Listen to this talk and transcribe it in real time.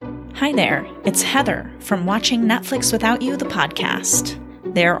Hi there, it's Heather from Watching Netflix Without You, the podcast.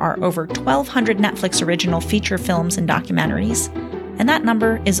 There are over 1,200 Netflix original feature films and documentaries, and that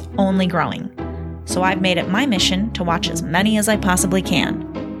number is only growing. So I've made it my mission to watch as many as I possibly can,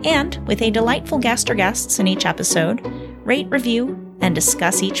 and with a delightful guest or guests in each episode, rate, review, and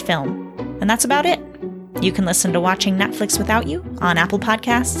discuss each film. And that's about it. You can listen to Watching Netflix Without You on Apple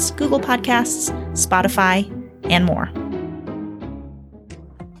Podcasts, Google Podcasts, Spotify, and more.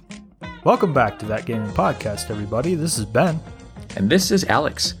 Welcome back to That Gaming Podcast, everybody. This is Ben. And this is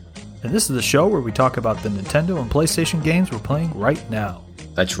Alex. And this is the show where we talk about the Nintendo and PlayStation games we're playing right now.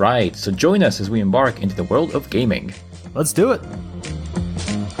 That's right, so join us as we embark into the world of gaming. Let's do it!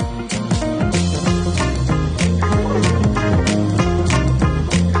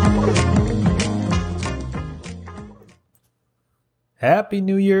 Happy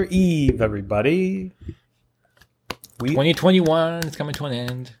New Year Eve, everybody. 2021 is coming to an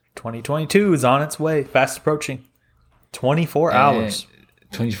end. 2022 is on its way, fast approaching. 24 hours.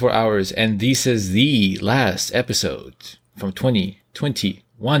 24 hours, and this is the last episode from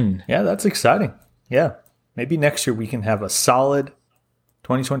 2021. Yeah, that's exciting. Yeah, maybe next year we can have a solid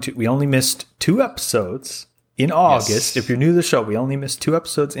 2022. We only missed 2 episodes in August. Yes. If you're new to the show, we only missed 2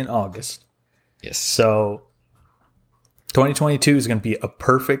 episodes in August. Yes. So 2022 is going to be a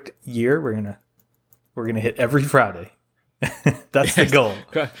perfect year. We're gonna hit every Friday. That's the goal.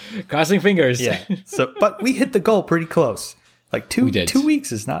 Crossing fingers. Yeah. So, but we hit the goal pretty close. Like 2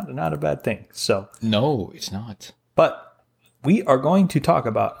 weeks is not a bad thing. So no, it's not. But we are going to talk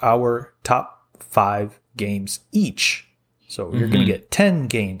about our top 5 games each. So you're going to get 10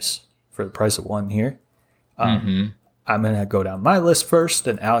 games for the price of 1 here. I'm going to go down my list first,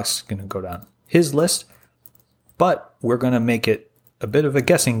 and Alex is going to go down his list. But we're going to make it a bit of a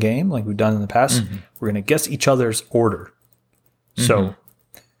guessing game like we've done in the past. We're going to guess each other's order. So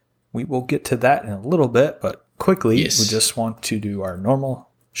we will get to that in a little bit, but quickly, we just want to do our normal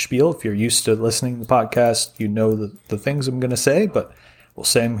spiel. If you're used to listening to the podcast, you know the things I'm going to say, but we'll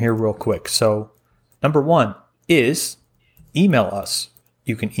say them here real quick. So number 1 is email us.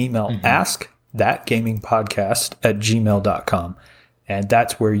 You can email askthatgamingpodcast@gmail.com. And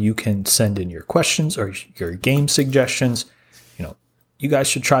that's where you can send in your questions or your game suggestions. You know, you guys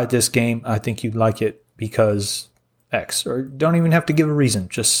should try this game. I think you'd like it because X, or don't even have to give a reason.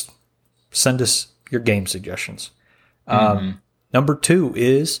 Just send us your game suggestions. Number 2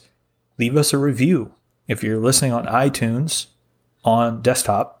 is leave us a review. If you're listening on iTunes on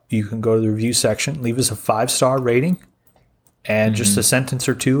desktop, you can go to the review section, leave us a 5-star rating and just a sentence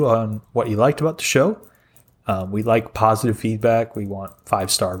or 2 on what you liked about the show. We like positive feedback. We want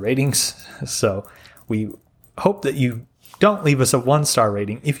 5-star ratings. So we hope that you don't leave us a 1-star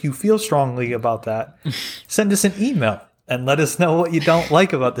rating. If you feel strongly about that, send us an email and let us know what you don't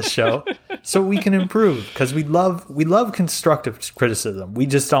like about the show so we can improve, because we love constructive criticism. We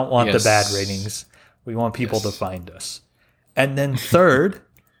just don't want the bad ratings. We want people to find us. And then third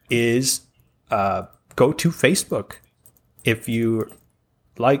is go to Facebook. If you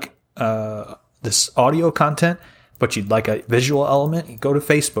like this audio content, but you'd like a visual element, you go to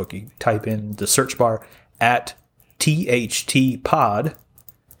Facebook. You type in the search bar at THT Pod,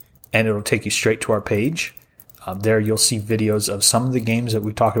 and it'll take you straight to our page. There you'll see videos of some of the games that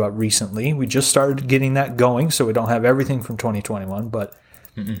we talked about recently. We just started getting that going, so we don't have everything from 2021, but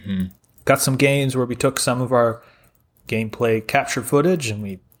got some games where we took some of our gameplay capture footage and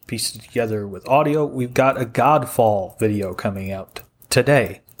we pieced it together with audio. We've got a Godfall video coming out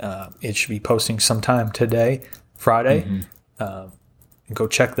today. It should be posting sometime today, Friday. Go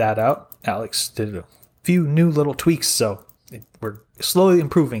check that out. Alex did a few new little tweaks, so we're slowly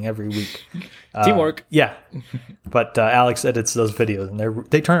improving every week. Teamwork. Yeah. But Alex edits those videos, and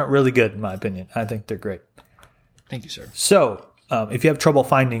they turn out really good, in my opinion. I think they're great. Thank you, sir. So, if you have trouble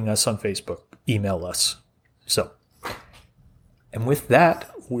finding us on Facebook, email us. So, and with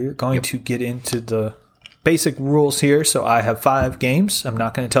that, we're going to get into the basic rules here. So I have 5 games. I'm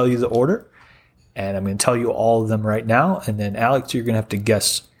not going to tell you the order, and I'm going to tell you all of them right now. And then Alex, you're going to have to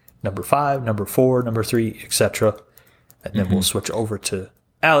guess number 5, number 4, number 3, etc. And then we'll switch over to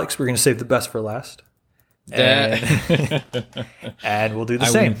Alex. We're going to save the best for last. And, and we'll do the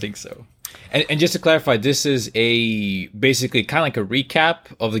same. I wouldn't think so. And just to clarify, this is basically kind of like a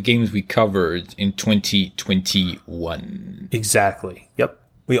recap of the games we covered in 2021. Exactly. Yep.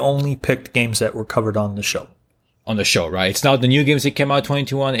 We only picked games that were covered on the show. On the show, right? It's not the new games that came out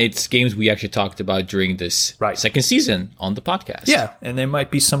 2021. It's games we actually talked about during this second season on the podcast. Yeah, and there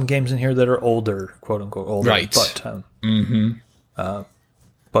might be some games in here that are older, quote unquote older, right?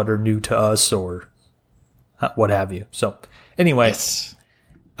 But are new to us or what have you. So, anyway,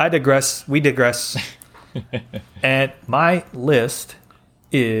 I digress. We digress. And my list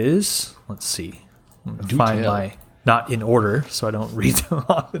is, let's see. I'm going to find my, not in order, so I don't read them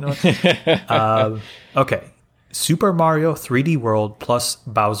off in order. Okay. Super Mario 3D World plus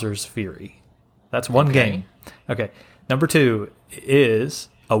Bowser's Fury. That's one game. Okay. Number 2 is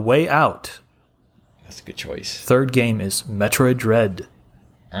A Way Out. That's a good choice. Third game is Metroid Dread.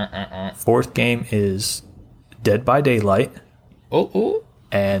 Fourth game is Dead by Daylight.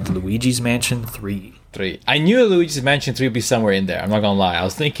 And Luigi's Mansion 3. I knew Luigi's Mansion 3 would be somewhere in there. I'm not going to lie. I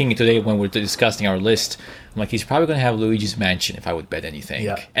was thinking today when we were discussing our list, I'm like, he's probably going to have Luigi's Mansion if I would bet anything.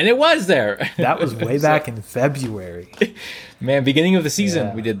 Yeah. And it was there. That was way back in February. Man, beginning of the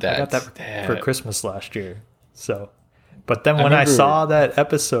season, we did that. I got that for Christmas last year. So, but then when I saw that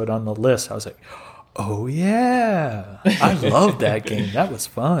episode on the list, I was like, oh, yeah. I love that game. That was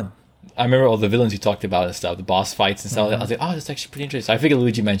fun. I remember all the villains you talked about and stuff, the boss fights and stuff. I was like, oh, that's actually pretty interesting. I figured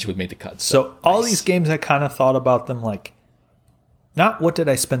Luigi Mansion would make the cut. So all these games, I kind of thought about them like, not what did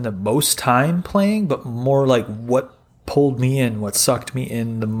I spend the most time playing, but more like what pulled me in, what sucked me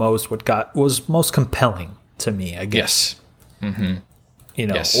in the most, what was most compelling to me, I guess. Yes. Mm-hmm. You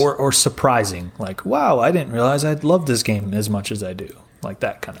know, or surprising. Like, wow, I didn't realize I'd love this game as much as I do. Like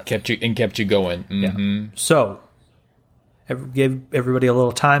that kind of kept you going. Mm-hmm. Yeah. So gave everybody a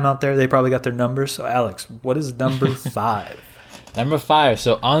little time out there. They probably got their numbers. So, Alex, what is number 5? Number 5.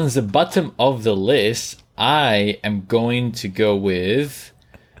 So, on the bottom of the list, I am going to go with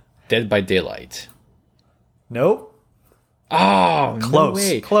Dead by Daylight. Nope. Oh, close. No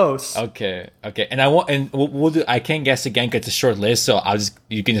way. Close. Okay. We'll do. I can't guess again because it's a short list. So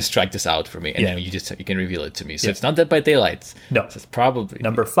you can just strike this out for me, and then you can reveal it to me. So it's not Dead by Daylight. No, so it's probably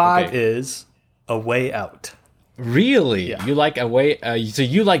number 5 is A Way Out. Really? Yeah. You like A Way? So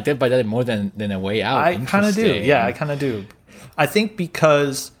you like Dead by Daylight more than A Way Out? I kind of do. Yeah, I kind of do. I think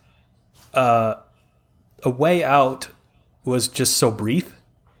because A Way Out was just so brief.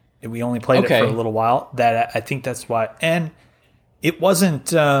 We only played it for a little while. That I think that's why. And it wasn't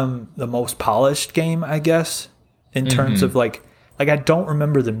the most polished game, I guess, in terms of like I don't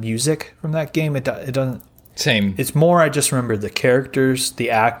remember the music from that game. It doesn't. Same. It's more I just remember the characters,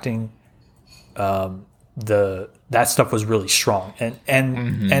 the acting, that stuff was really strong,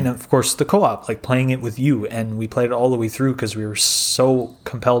 and of course the co-op, like playing it with you, and we played it all the way through because we were so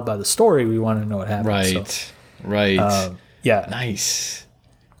compelled by the story. We wanted to know what happened. Right. Yeah. Nice.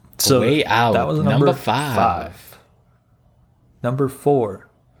 So Way Out. That was number 5. Number 4.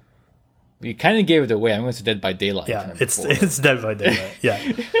 You kind of gave it away. I'm going to Dead by Daylight. Yeah, it's Dead by Daylight. Yeah.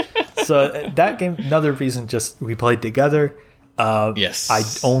 So that game, another reason, just we played together. Yes. I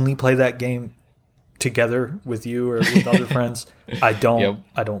only play that game together with you or with other friends. I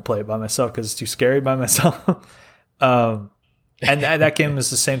don't play it by myself because it's too scary by myself. And that game is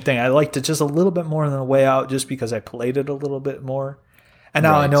the same thing. I liked it just a little bit more than A Way Out just because I played it a little bit more. And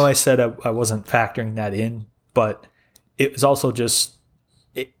now I know I said I wasn't factoring that in, but it was also just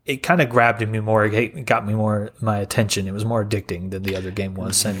it kind of grabbed me more. It got me more my attention. It was more addicting than the other game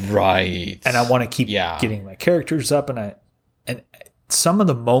was. And, and I want to keep getting my characters up. And some of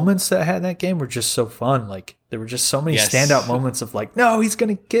the moments that I had in that game were just so fun. Like there were just so many standout moments of like, no, he's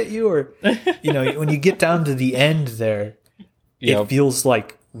going to get you. Or, when you get down to the end there, it feels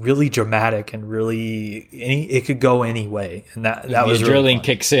like really dramatic and really it could go any way, and that was really fun.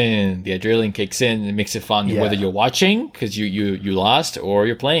 The adrenaline kicks in and makes it fun whether you're watching because you lost or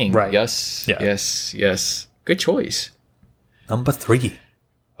you're playing. Right. Yes. Good choice. Number 3.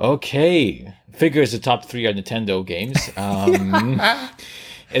 Okay, figures the top 3 are Nintendo games.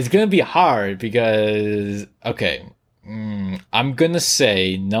 It's gonna be hard because I'm gonna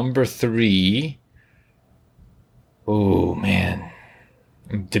say number 3. Oh man,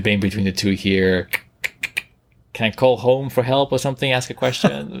 I'm debating between the two here. Can I call home for help or something? Ask a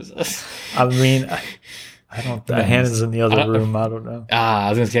question? I mean, I don't. The hand is in the other room. I don't know. I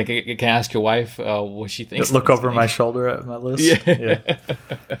was going to say, can I ask your wife what she thinks? Look over my shoulder at my list. Yeah.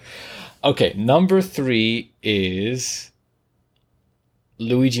 Okay, number 3 is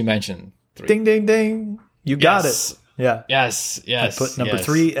Luigi Mansion 3. Ding, ding, ding! You got it. Yeah. Yes. I put number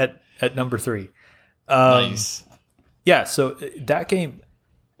 3 at number 3. Nice. Yeah. So that game,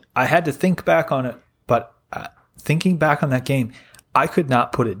 I had to think back on it, but thinking back on that game, I could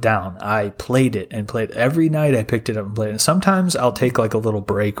not put it down. I played it every night. I picked it up and played it. And sometimes I'll take like a little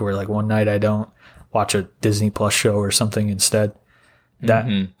break where like one night I don't watch a Disney Plus show or something instead.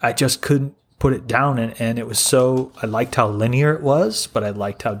 That I just couldn't put it down. And it was so, I liked how linear it was, but I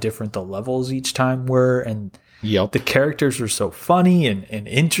liked how different the levels each time were. And the characters were so funny and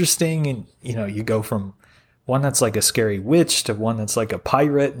interesting. And, you go from one that's like a scary witch to one that's like a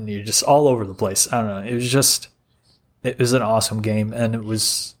pirate, and you're just all over the place. I don't know. It was an awesome game, and it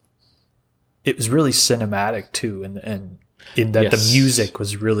was really cinematic too, and in that the music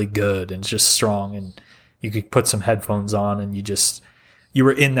was really good and just strong, and you could put some headphones on and you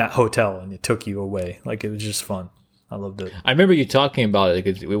were in that hotel and it took you away. Like, it was just fun. I loved it. I remember you talking about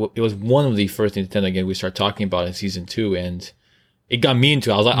it. It was one of the first Nintendo games we started talking about in season 2, and it got me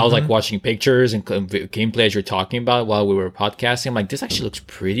into it. I was like watching pictures and gameplay as you're talking about while we were podcasting. I'm like, this actually looks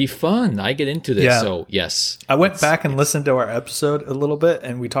pretty fun. I get into this. Yeah. So yes, I went back and listened to our episode a little bit,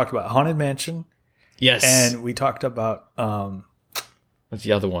 and we talked about Haunted Mansion. Yes, and we talked about what's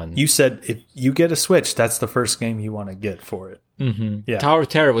the other one? You said if you get a Switch, that's the first game you want to get for it. Mm-hmm. Yeah, Tower of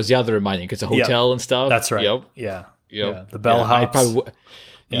Terror was the other reminding because the hotel and stuff. That's right. Yep. Yeah. Yep. The bellhops.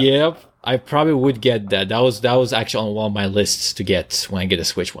 Yep. I probably would get that. That was actually on one of my lists to get when I get a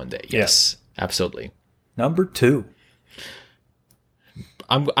Switch one day. Yes, absolutely. Number 2.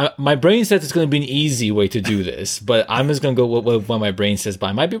 My brain says it's going to be an easy way to do this, but I'm just going to go with what my brain says, but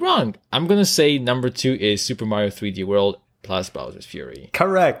I might be wrong. I'm going to say number 2 is Super Mario 3D World plus Bowser's Fury.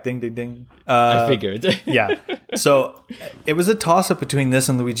 Correct. Ding, ding, ding. I figured. Yeah. So it was a toss-up between this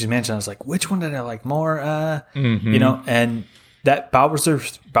and Luigi's Mansion. I was like, which one did I like more? You know, and that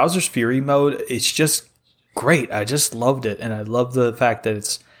Bowser's Fury mode, it's just great. I just loved it. And I love the fact that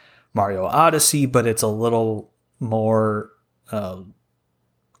it's Mario Odyssey, but it's a little more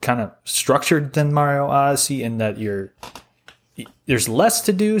kind of structured than Mario Odyssey in that there's less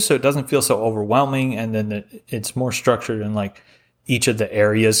to do, so it doesn't feel so overwhelming. And then it's more structured in like each of the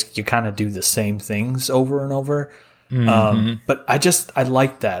areas. You kind of do the same things over and over. But I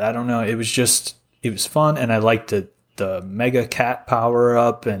liked that. I don't know. It was fun. And I liked the Mega Cat power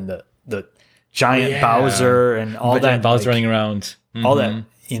up and the giant Bowser and all that. Giant Bowser running around. All that,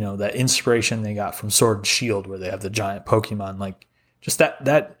 that inspiration they got from Sword and Shield where they have the giant Pokemon, like just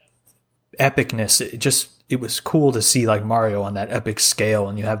that epicness. It was cool to see like Mario on that epic scale,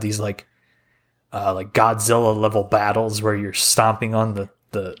 and you have these like Godzilla level battles where you're stomping on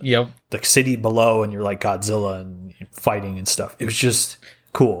the city below, and you're like Godzilla and fighting and stuff. It was just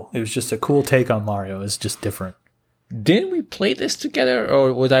cool. It was just a cool take on Mario. It was just different. Didn't we play this together,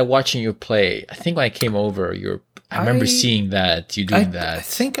 or was I watching you play? I think when I came over, I remember seeing that you doing that. I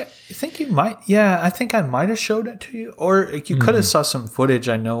think you might. Yeah, I think I might have showed it to you, or you could have saw some footage.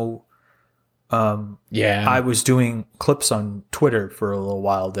 I know. I was doing clips on Twitter for a little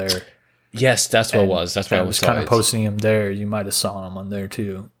while there. Yes, that's what it was. That's what I was kind of posting them there. You might have saw them on there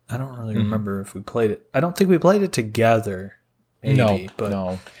too. I don't really remember if we played it. I don't think we played it together. Maybe,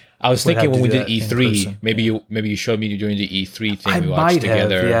 no. I was thinking when we did E3, maybe you showed me during the E3 thing we watched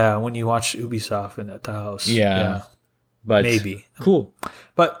together. Yeah, when you watched Ubisoft at the house. Yeah. But maybe. Cool.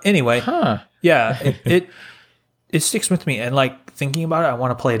 But anyway, yeah, it sticks with me, and like thinking about it, I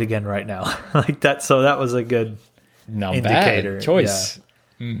want to play it again right now. Like that. So that was a good indicator. Bad choice.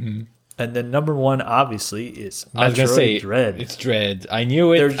 Yeah. And then number 1, obviously, is Metroid Dread. It's Dread. I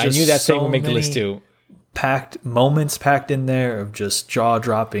knew it. I knew that thing would make the list too. Moments packed in there of just jaw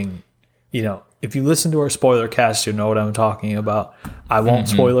dropping. If you listen to our spoiler cast, you know what I'm talking about. I won't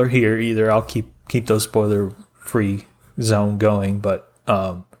spoiler here either. I'll keep those spoiler free zone going, but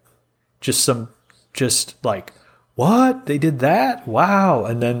just like, what? They did that? Wow.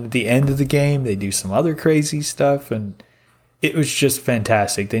 And then at the end of the game, they do some other crazy stuff, and it was just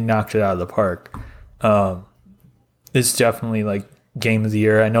fantastic. They knocked it out of the park. It's definitely like game of the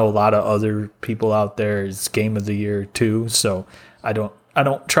year. I know a lot of other people out there is game of the year too, so I don't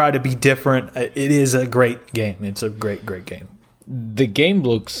try to be different. It is a great game. It's a great game. The game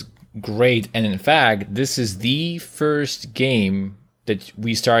looks great, and in fact, this is the first game that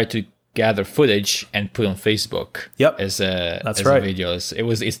we started to gather footage and put on Facebook. Yep, as a video. It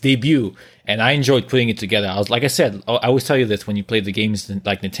was its debut, and I enjoyed putting it together. I was like I said, I always tell you this when you play the games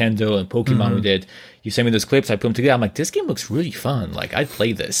like Nintendo and Pokemon. We did. You send me those clips, I put them together. I'm like, this game looks really fun. Like, I'd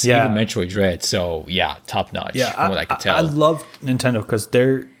play this. Yeah. Even Metroid Dread. So yeah, top notch. Yeah, from what I could tell. I love Nintendo because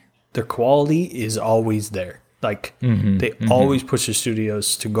their quality is always there. Like they always push the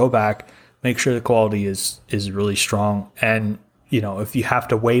studios to go back, make sure the quality is really strong, and if you have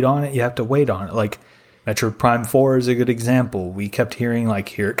to wait on it, you have to wait on it. Like Metroid Prime 4 is a good example. We kept hearing like,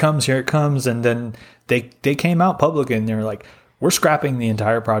 here it comes, and then they came out public and they're like, we're scrapping the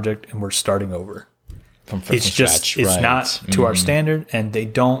entire project and we're starting over. It's not to our standard, and they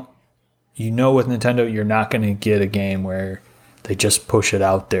don't. With Nintendo, you're not going to get a game where they just push it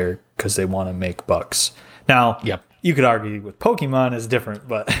out there because they want to make bucks. Now, you could argue with Pokemon is different,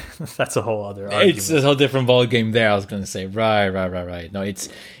 but that's a whole other argument. It's a whole different ball game there. I was gonna say, right. No, it's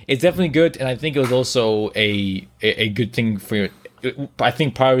definitely good, and I think it was also a good thing for your. I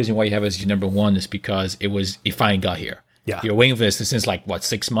think part of the reason why you have it as your number one is because it finally got here. Yeah, you're waiting for this since like what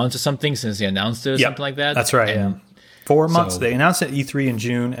 6 months or something since they announced it or something like that. That's right. And 4 months. They announced it at E3 in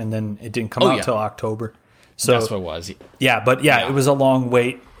June, and then it didn't come out till October. So that's what it was. Yeah, but it was a long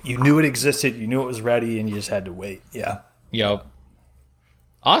wait. You knew it existed, you knew it was ready, and you just had to wait. Yeah. Yep.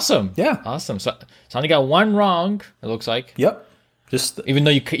 Awesome. Yeah. Awesome. So I only got one wrong. It looks like. Yep. Just even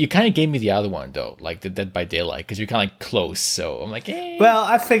though you kind of gave me the other one though, like the Dead by Daylight, because you're kind of like close. So I'm like, eh. Well,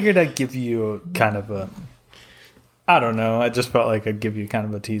 I figured I'd give you kind of a. I don't know. I just felt like I'd give you kind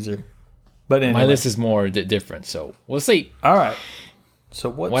of a teaser. But anyway. My list is more different, so we'll see. All right. So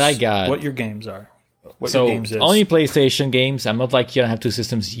what I got? What your games are? What so your games is. Only PlayStation games. I'm not like you. I have 2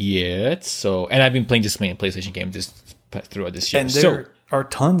 systems yet. So and I've been playing just mainly PlayStation games just throughout this year. And there are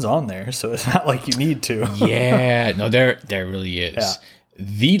tons on there, so it's not like you need to. Yeah, no, there really is. Yeah.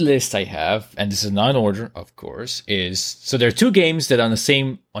 The list I have, and this is not in order, of course, is so there are 2 games that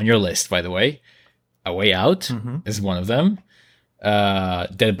are on your list, by the way. A Way Out is one of them.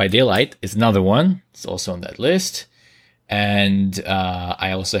 Dead by Daylight is another one. It's also on that list. And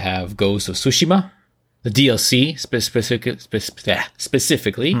I also have Ghost of Tsushima, the DLC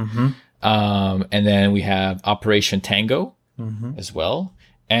specifically. And then we have Operation Tango as well.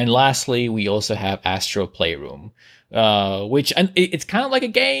 And lastly, we also have Astro Playroom, which and it's kind of like a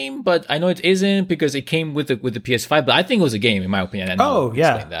game, but I know it isn't because it came with the PS5. But I think it was a game, in my opinion. And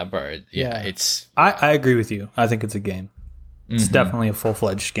explain that, but it's. I agree with you. I think it's a game. It's definitely a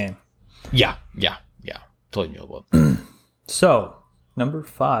full-fledged game. Yeah, totally knowable. So, number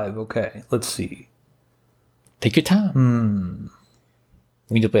 5. Okay, let's see. Take your time.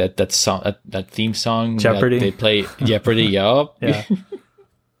 We need to play that song, that theme song. Jeopardy. They play Jeopardy. Yup. Yeah.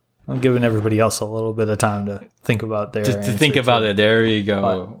 I'm giving everybody else a little bit of time to think about their to think about it. There you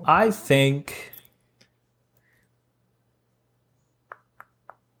go. But I think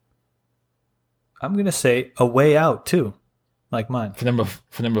I'm gonna say A Way Out too, like mine. For number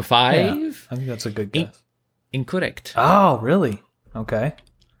 5. Yeah, I think that's a good guess. Incorrect. Oh, really? Okay.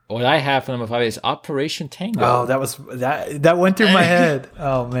 What I have for number 5 is Operation Tango. Oh, that went through my head.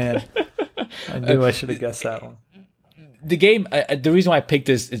 Oh man, I knew I should have guessed that one. The game, the reason why I picked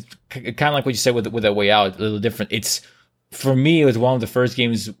this is kind of like what you said with A Way Out, a little different. It's for me, it was one of the first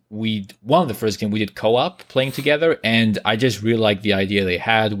games we did co-op playing together, and I just really liked the idea they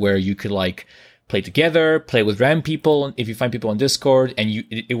had where you could like play together, play with random people if you find people on Discord, and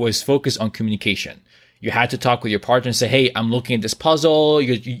it was focused on communication. You had to talk with your partner and say, hey, I'm looking at this puzzle.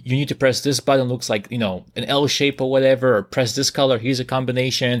 You need to press this button. Looks like, an L shape or whatever, or press this color. Here's a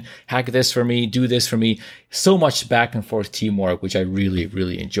combination. Hack this for me. Do this for me. So much back and forth teamwork, which I really,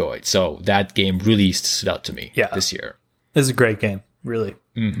 really enjoyed. So that game really stood out to me this year. It's a great game, really.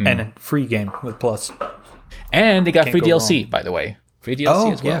 And a free game with Plus. And they got free DLC, by the way. Free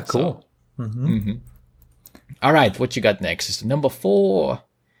DLC as well. Yeah, cool. So. All right, what you got next? Is number 4.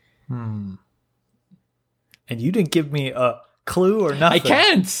 And you didn't give me a clue or nothing.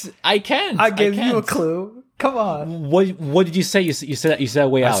 I can't. I gave you a clue. Come on. What did you say? You said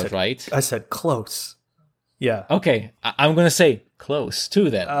Way Out, right? I said close. Yeah. Okay. I'm going to say close too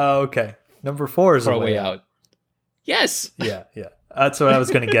then. Okay. Number 4 is A Way Out. Yes. Yeah. That's what I was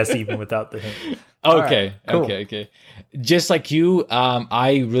going to guess even without the hint. Okay. Right, cool. Okay. Just like you,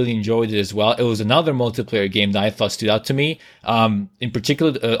 I really enjoyed it as well. It was another multiplayer game that I thought stood out to me. In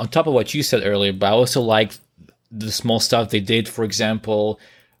particular, on top of what you said earlier, but I also liked the small stuff they did. For example,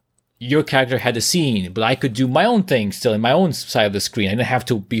 your character had a scene, but I could do my own thing still in my own side of the screen. I didn't have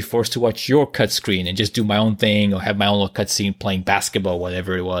to be forced to watch your cut screen and just do my own thing or have my own little cut scene playing basketball,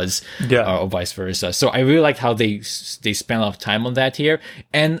 whatever it was, or vice versa. So I really liked how they spent a lot of time on that here.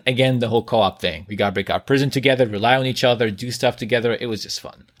 And again, the whole co-op thing. We got to break out prison together, rely on each other, do stuff together. It was just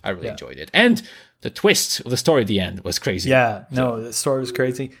fun. I really enjoyed it. And the twist of the story at the end was crazy. Yeah, the story was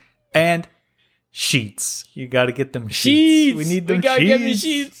crazy. And sheets. You got to get them sheets. We need them sheets. We got to get the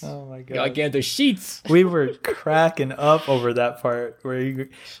sheets. Oh my god. Got to get the sheets. We were cracking up over that part where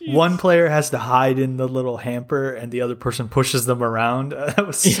one player has to hide in the little hamper and the other person pushes them around. That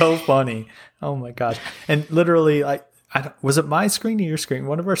was so funny. Oh my gosh. And literally, like, was it my screen or your screen?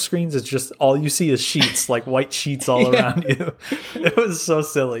 One of our screens is just all you see is sheets, like white sheets all around you. It was so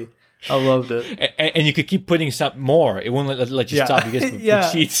silly. I loved it. And you could keep putting some more. It won't let you stop. You just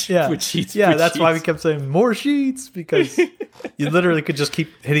put sheets. Put sheets. Yeah, that's sheets. why we kept saying more sheets, because you literally could just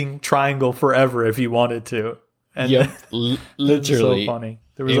keep hitting triangle forever if you wanted to. And literally. so funny.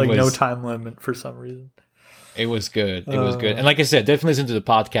 There was no time limit for some reason. It was good. It was good. And like I said, definitely listen to the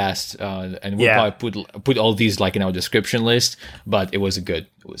podcast, and we'll probably put all these like in our description list. But it was good.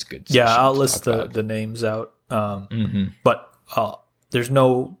 Yeah, I'll list the names out. But there's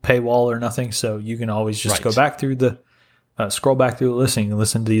no paywall or nothing, so you can always just go back through the scroll back through the listing and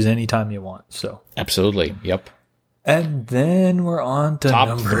listen to these anytime you want. So absolutely, yep. And then we're on to top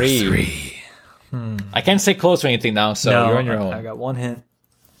number 3. I can't say close or anything now, so you're on your own. I got one hint.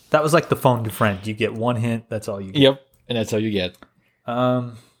 That was like the phone to friend. You get one hint. That's all you get. Yep, and that's all you get.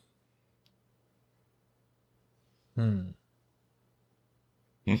 I'm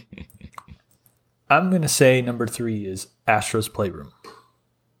going to say number 3 is Astro's Playroom.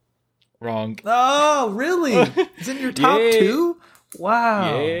 Wrong. Oh, really? It's in your top 2?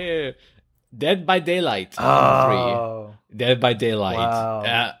 Wow. Yeah. Dead by Daylight. Oh. 3. Dead by Daylight.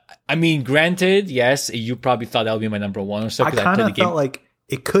 Wow. I mean, granted, yes, you probably thought that would be my number 1 or so. I kind of felt like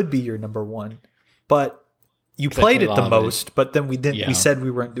it could be your number 1, but you played it the most. But then we didn't. Yeah. We said we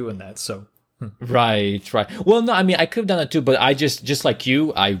weren't doing that. So right. Well, no, I mean, I could have done it too, but I just like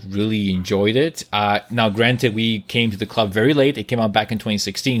you, I really enjoyed it. Now, granted, we came to the club very late. It came out back in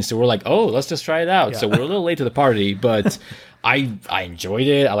 2016, so we're like, oh, let's just try it out. Yeah. So we're a little late to the party, but I enjoyed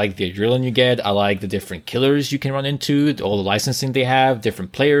it. I like the adrenaline you get. I like the different killers you can run into, all the licensing they have,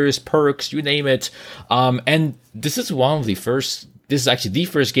 different players, perks, you name it. And this is This is actually the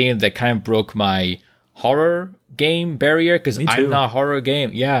first game that kind of broke my horror game barrier, because I'm not a horror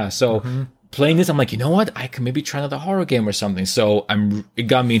game. Yeah, so playing this, I'm like, you know what? I can maybe try another horror game or something. So it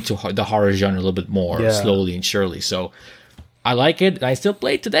got me into the horror genre a little bit more slowly and surely. So I like it, and I still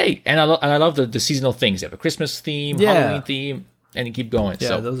play it today. And I love the seasonal things. They have a Christmas theme, Halloween theme, and you keep going. Yeah,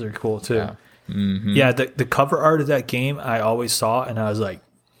 so those are cool too. Yeah, the cover art of that game I always saw, and I was like,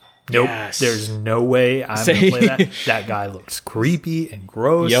 nope, there's no way I'm going to play that. That guy looks creepy and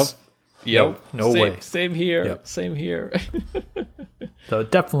gross. Yep. No way. Same here. Yep. Same here. So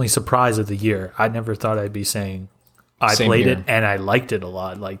definitely surprise of the year. I never thought I'd be saying I played it and I liked it a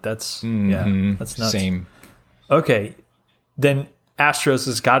lot. Like that's that's nuts. Same. Okay, then Astros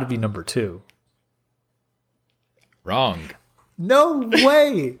has got to be number 2. Wrong. No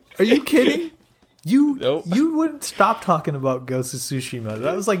way. Are you kidding? Nope. You wouldn't stop talking about Ghost of Tsushima.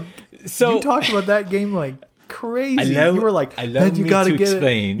 That was like, you talked about that game like crazy. You were like, man, you gotta get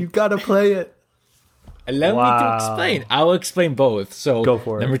it. You gotta play it. Allow me to explain. I'll explain both. So go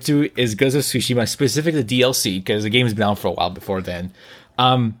for it. Number 2 is Ghost of Tsushima, specifically the DLC, because the game's been out for a while before then.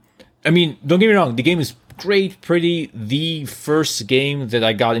 I mean, don't get me wrong, the game is great, pretty. The first game that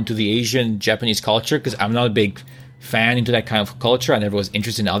I got into the Asian Japanese culture, because I'm not a big fan into that kind of culture. I never was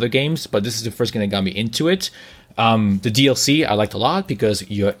interested in other games, but this is the first game that got me into it. The DLC I liked a lot because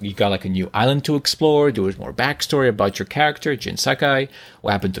you got like a new island to explore. There was more backstory about your character, Jin Sakai,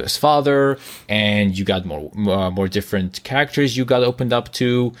 what happened to his father, and you got more different characters you got opened up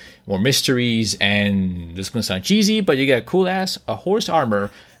to, more mysteries, and this is gonna sound cheesy, but you get a horse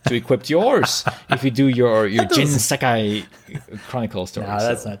armor to equip your horse if you do your Jin Sakai Chronicle story. Nah,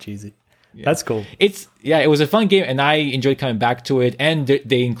 that's not cheesy. Yeah. That's cool. It was a fun game, and I enjoyed coming back to it. And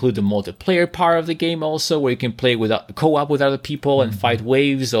they include the multiplayer part of the game also, where you can play co-op with other people and fight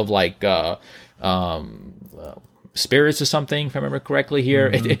waves of like spirits or something, if I remember correctly.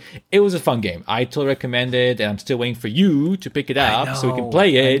 Here, it was a fun game. I totally recommend it, and I'm still waiting for you to pick it up so we can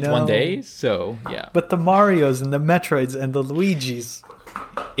play it one day. So yeah. But the Marios and the Metroids and the Luigis.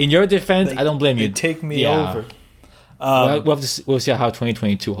 In your defense, I don't blame you. They take me over. We'll see how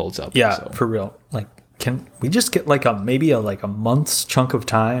 2022 holds up. Yeah, so. For real. Like, can we just get like maybe a month's chunk of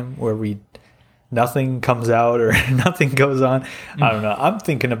time where nothing comes out or nothing goes on? I don't know. I'm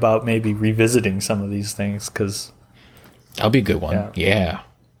thinking about maybe revisiting some of these things because that'll be a good one. Yeah.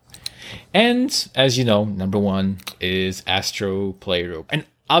 And as you know, number 1 is Astro Playroom. And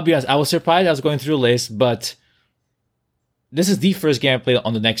I'll be honest, I was surprised I was going through the list, but this is the first game I played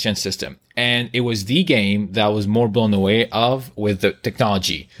on the next-gen system, and it was the game that I was more blown away of with the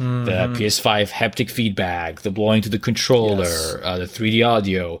technology. The PS5 haptic feedback, the blowing to the controller, the 3D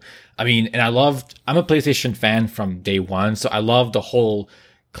audio. I mean, and I'm a PlayStation fan from day one, so I love the whole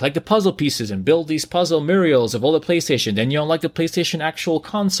collect the puzzle pieces and build these puzzle murals of all the PlayStation. Then you unlock the PlayStation actual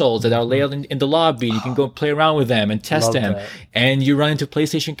consoles that are laid out in the lobby. You can go play around with them and test them. And you run into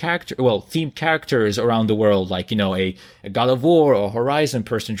PlayStation themed characters around the world, like, a God of War or Horizon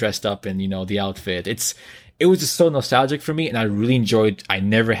person dressed up in, the outfit. It was just so nostalgic for me, and I really enjoyed. I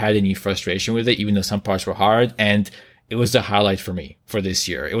never had any frustration with it, even though some parts were hard. And it was the highlight for me for this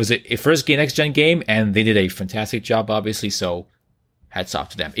year. It was a first next-gen game, and they did a fantastic job, obviously, so hats off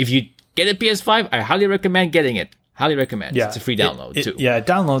to them. If you get a PS5, I highly recommend getting it. Highly recommend. Yeah, It's a free download too. Yeah, it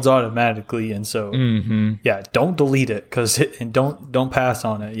downloads automatically, and so yeah, don't delete it and don't pass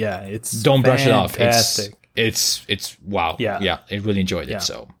on it. Yeah, it's Don't brush it off. fantastic. It's wow. Yeah. Yeah. I really enjoyed it. Yeah.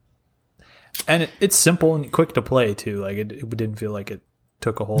 So And it's simple and quick to play too. Like it didn't feel like it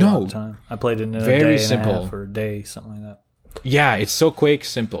took a whole lot of time. I played it in a Very day and simple. a half or a day, something like that. yeah, it's so quick,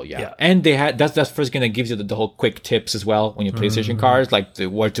 simple. Yeah. Yeah. And they had that's first gonna give you the whole quick tips as well when you PlayStation cards, like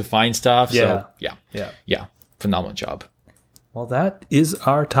where to find stuff. Yeah. So Yeah. yeah. Phenomenal job. Well, that is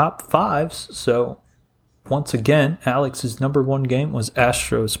our top fives. So once again, Alex's number one game was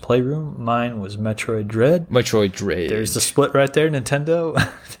Astro's Playroom. Mine was Metroid Dread. Metroid Dread. There's the split right there, Nintendo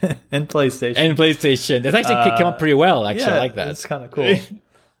and PlayStation. and PlayStation. That actually came up pretty well. Actually, I like that. It's kind of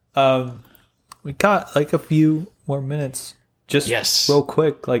cool. We got like a few more minutes. Just Yes. real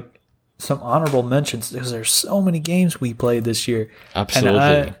quick, like some honorable mentions because there's so many games we played this year. Absolutely.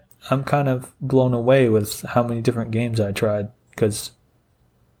 And I'm kind of blown away with how many different games I tried because,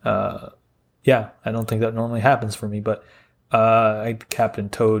 yeah, I don't think that normally happens for me. But I Captain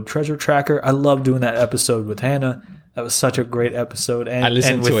Toad Treasure Tracker. I love doing that episode with Hannah. That was such a great episode. And I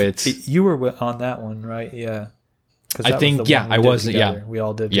listened to with- it. You were on that one, right? Yeah. 'Cause I that was think, the yeah, one we I did was, together. yeah. We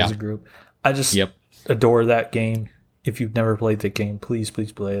all did Yeah. as a group. I just Yep. adore that game. If you've never played the game, please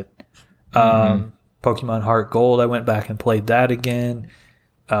play it. Mm-hmm. Pokemon Heart Gold, I went back and played that again.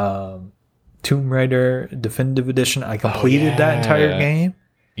 Tomb Raider Definitive Edition, I completed that entire yeah. game,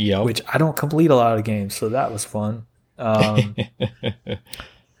 Yep. which I don't complete a lot of games, so that was fun.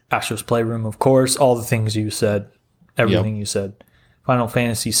 Astro's Playroom, of course, all the things you said, everything you said. Final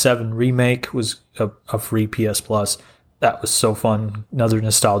Fantasy VII Remake was a free PS Plus. That was so fun. Another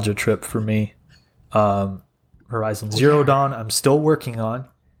nostalgia trip for me. Horizon Zero Dawn, I'm still working on,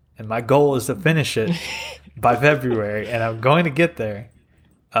 and my goal is to finish it by February, and I'm going to get there.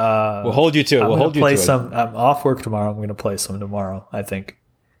 We'll hold you to it. I'm We'll gonna hold you play to some. I'm off work tomorrow. I'm going to play some tomorrow, I think.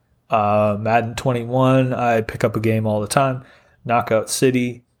 Madden 21, I pick up a game all the time. Knockout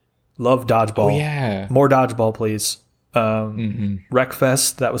City, love dodgeball. it. Yeah. More dodgeball, please.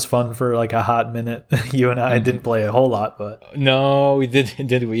 Wreckfest, that was fun for like a hot minute. You and I didn't play a whole lot, but No, we did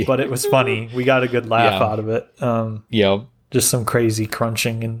we? it was funny. We got a good laugh Yeah. out of it. Yep. Just some crazy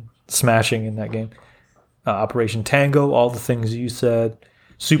crunching and smashing in that game. Operation Tango, all the things you said.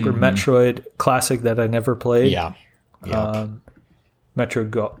 Super Metroid classic that I never played. Yeah. Yep.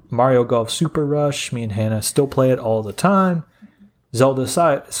 Mario Golf Super Rush. Me and Hannah still play it all the time. Zelda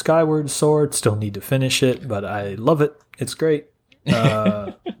Skyward Sword. Still need to finish it, but I love it. It's great.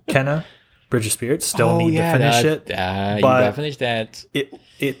 Kenna Bridge of Spirits. Still need to finish it. You but gotta finish that.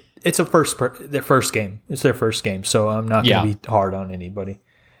 It's their first game. It's their first game, so I'm not going to be hard on anybody.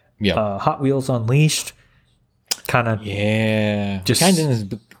 Yeah. Hot Wheels Unleashed. Kind of Yeah. Just-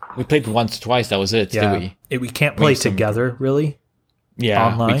 We played once, twice. That was it. yeah. Did we? We can't play some- together really. Yeah.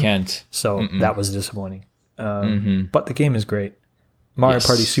 Online? We can't. So that was disappointing. But the game is great. Mario Yes.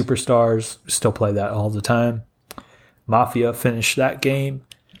 Party Superstars, still play that all the time. Mafia, finished that game.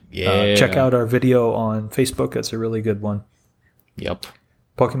 Yeah. Check out our video on Facebook. That's a really good one. Yep.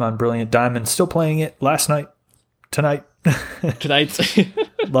 Pokemon Brilliant Diamond, still playing it last night, tonight. Tonight.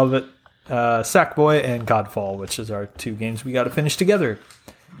 Love it. Sackboy and Godfall, which is our two games we got to finish together.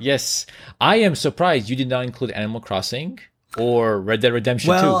 Yes. I am surprised you did not include Animal Crossing or Red Dead Redemption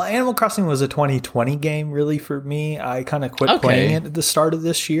 2. Well, Animal Crossing was a 2020 game, really, for me. I kind of quit playing it at the start of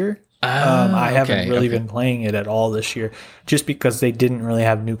this year. I haven't really been playing it at all this year, just because they didn't really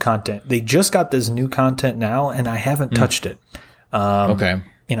have new content. They just got this new content now, and I haven't touched it. Okay.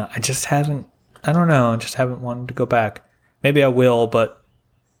 I just haven't. I don't know. I just haven't wanted to go back. Maybe I will, but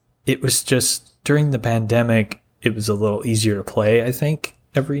it was just during the pandemic. It was a little easier to play, I think,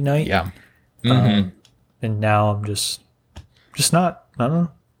 every night. Yeah. And now I'm just not. I don't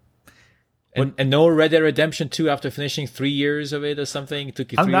know. And no Red Dead Redemption 2 after finishing 3 years of it or something? It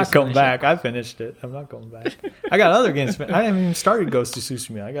took you 3 I'm years not to going finish back. I finished it. I'm not going back. I got other games. I haven't even started Ghost of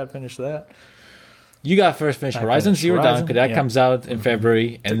Tsushima. I got to finish that. it? You got to first finish Horizon finished Zero Dawn Horizon, because that yeah. comes out in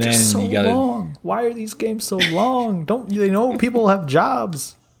February. And They're then just so you got to... long. Why are these games so long? Don't they know people have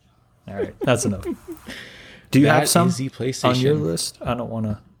jobs? All right, that's enough. Do you have some the PlayStation. on your list? I don't want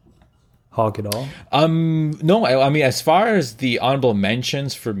to hog it all. No, I mean, as far as the honorable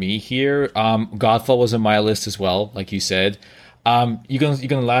mentions for me here, Godfall was on my list as well, like you said. You're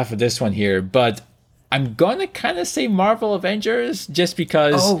gonna laugh at this one here, but I'm gonna kind of say Marvel Avengers just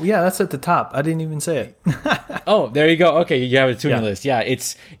because. Oh yeah, that's at the top. I didn't even say it. Oh, there you go. Okay, you have it on Yeah. your list. Yeah,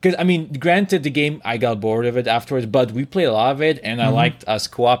 it's because I mean, granted, the game I got bored of it afterwards, but we played a lot of it, and I liked us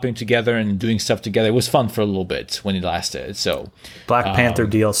co-oping together and doing stuff together. It was fun for a little bit when it lasted. So Black Panther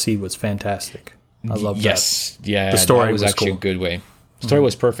DLC was fantastic. I love Yes, yeah, The story that was actually cool. a good way. The story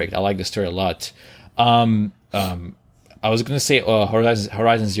was perfect. I like the story a lot. I was gonna say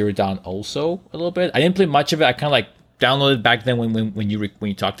Horizon Zero Dawn also a little bit. I didn't play much of it. I kind of like downloaded back then when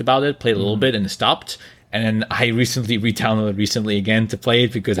you talked about it, played a little bit and stopped. And then I recently re-downloaded again to play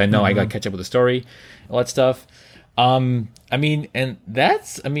it because I know I got to catch up with the story, all that stuff.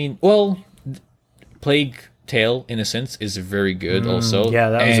 Plague Tale: Innocence is very good also. yeah,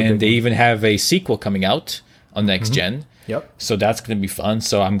 that was a and big they one. even have a sequel coming out on next gen. Yep. So that's going to be fun.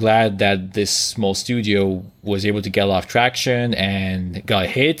 So I'm glad that this small studio was able to get a lot of traction and got a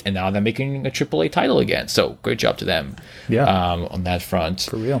hit, and now they're making a AAA title again. So great job to them. Yeah. On that front.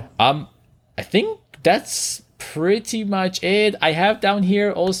 For real. I think that's pretty much it. I have down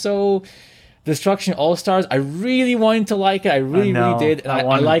here also Destruction All Stars. I really wanted to like it. I really did. And I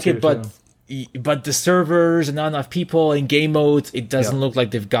wanted like to, it, but the servers and not enough people in game modes, it doesn't look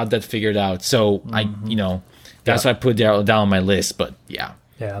like they've got that figured out. So that's why I put it down on my list. But yeah,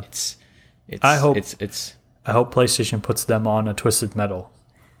 it's I hope it's I hope PlayStation puts them on a Twisted Metal.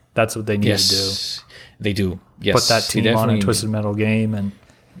 That's what they need to do. yes, they do. Yes, Put that they team on a definitely Twisted Metal game and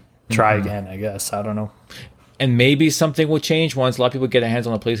try again, I guess. I don't know. And maybe something will change once a lot of people get their hands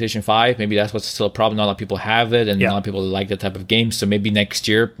on a PlayStation 5. Maybe that's what's still a problem. Not a lot of people have it, and a lot of people like that type of game. So maybe next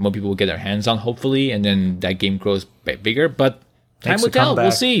year, more people will get their hands on, hopefully, and then that game grows bigger. But time Makes will a tell. comeback.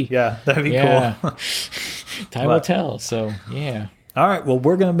 We'll see. Yeah, that'd be cool. Time will tell. So, yeah. All right, well,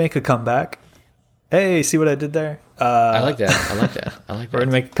 we're going to make a comeback. Hey, see what I did there? I like that. We're going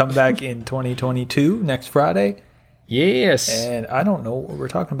to make a comeback in 2022, next Friday. Yes. And I don't know what we're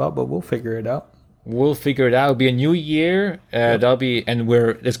talking about, but we'll figure it out. We'll figure it out. It'll be a new year. There's going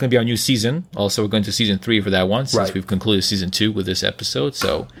to be our new season. Also, we're going to season 3 for that one since we've concluded season 2 with this episode.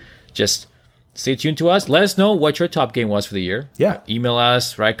 So just stay tuned to us. Let us know what your top game was for the year. Yeah. Email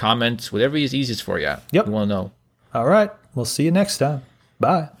us, write comments, whatever is easiest for you. Yep. We want to know. All right. We'll see you next time.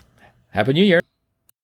 Bye. Happy New Year.